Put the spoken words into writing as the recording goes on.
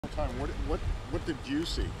time. What did you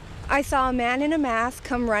see? I saw a man in a mask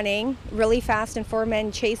come running really fast and 4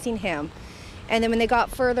 men chasing him. And then when they got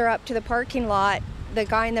further up to the parking lot, the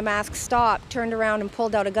guy in the mask stopped, turned around and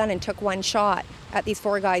pulled out a gun and took one shot at these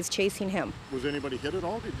 4 guys chasing him. Was anybody hit at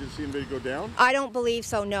all? Did you see anybody go down? I don't believe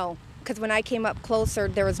so, no. Because when I came up closer,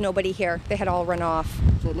 there was nobody here. They had all run off.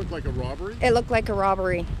 So it looked like a robbery? It looked like a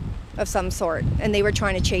robbery of some sort, and they were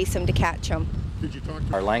trying to chase him to catch him. Did you talk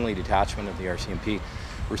to Our Langley detachment of the RCMP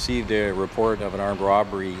received a report of an armed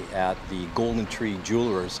robbery at the Golden Tree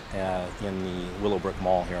Jewelers in the Willowbrook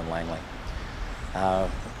Mall here in Langley.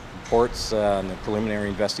 Reports and the preliminary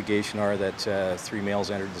investigation are that 3 males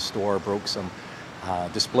entered the store, broke some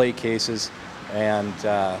display cases, and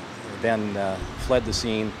then fled the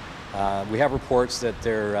scene. We have reports that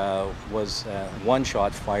there was 1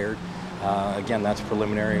 shot fired. Again, that's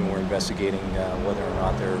preliminary, and we're investigating whether or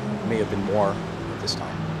not there may have been more at this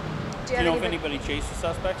time. Do you know if anybody chased the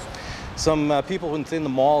suspects? Some people within the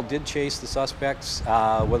mall did chase the suspects.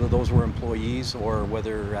 Whether those were employees or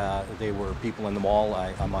whether they were people in the mall,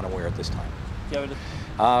 I'm unaware at this time.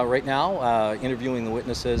 Right now, interviewing the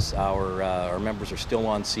witnesses, our members are still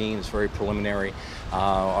on scene. It's very preliminary.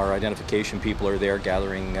 Our identification people are there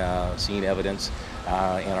gathering scene evidence,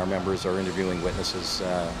 and our members are interviewing witnesses,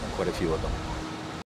 quite a few of them.